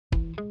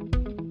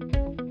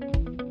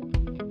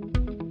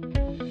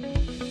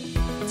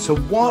So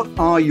what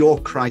are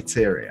your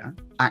criteria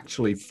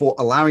actually for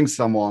allowing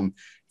someone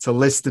to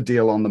list a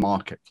deal on the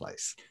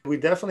marketplace? We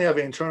definitely have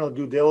an internal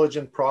due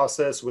diligence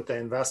process with the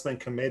investment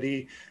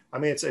committee. I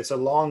mean, it's a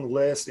long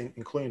list,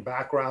 including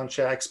background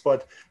checks.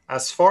 But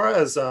as far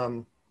as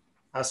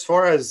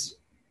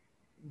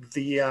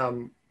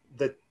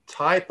the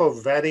type of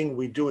vetting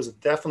we do is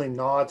definitely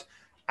not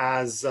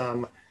as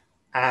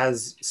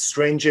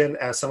stringent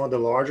as some of the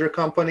larger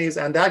companies.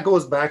 And that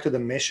goes back to the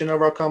mission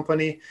of our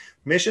company.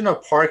 Mission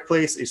of Park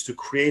Place is to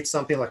create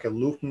something like a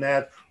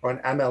LoopNet or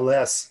an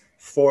MLS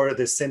for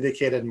the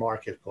syndicated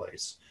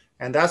marketplace.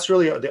 And that's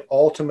really the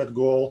ultimate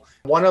goal.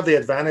 One of the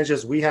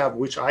advantages we have,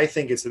 which I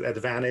think is an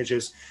advantage,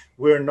 is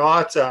we're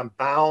not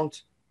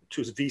bound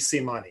to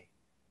VC money.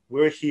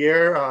 We're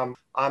here.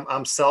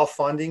 I'm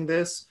self-funding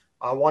this.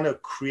 I want to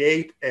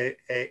create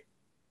a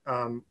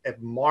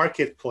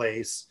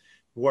marketplace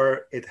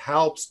where it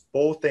helps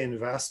both the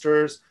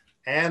investors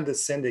and the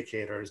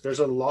syndicators. There's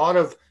a lot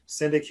of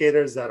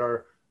syndicators that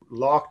are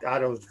locked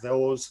out of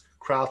those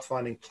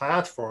crowdfunding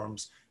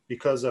platforms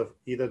because of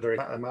either their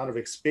amount of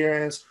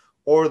experience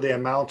or the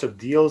amount of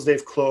deals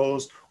they've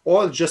closed,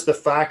 or just the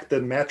fact,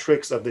 the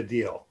metrics of the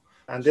deal.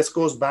 And this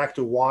goes back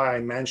to why I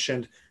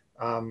mentioned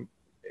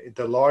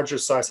the larger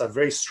sites have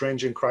very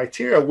stringent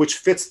criteria, which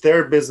fits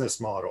their business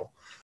model.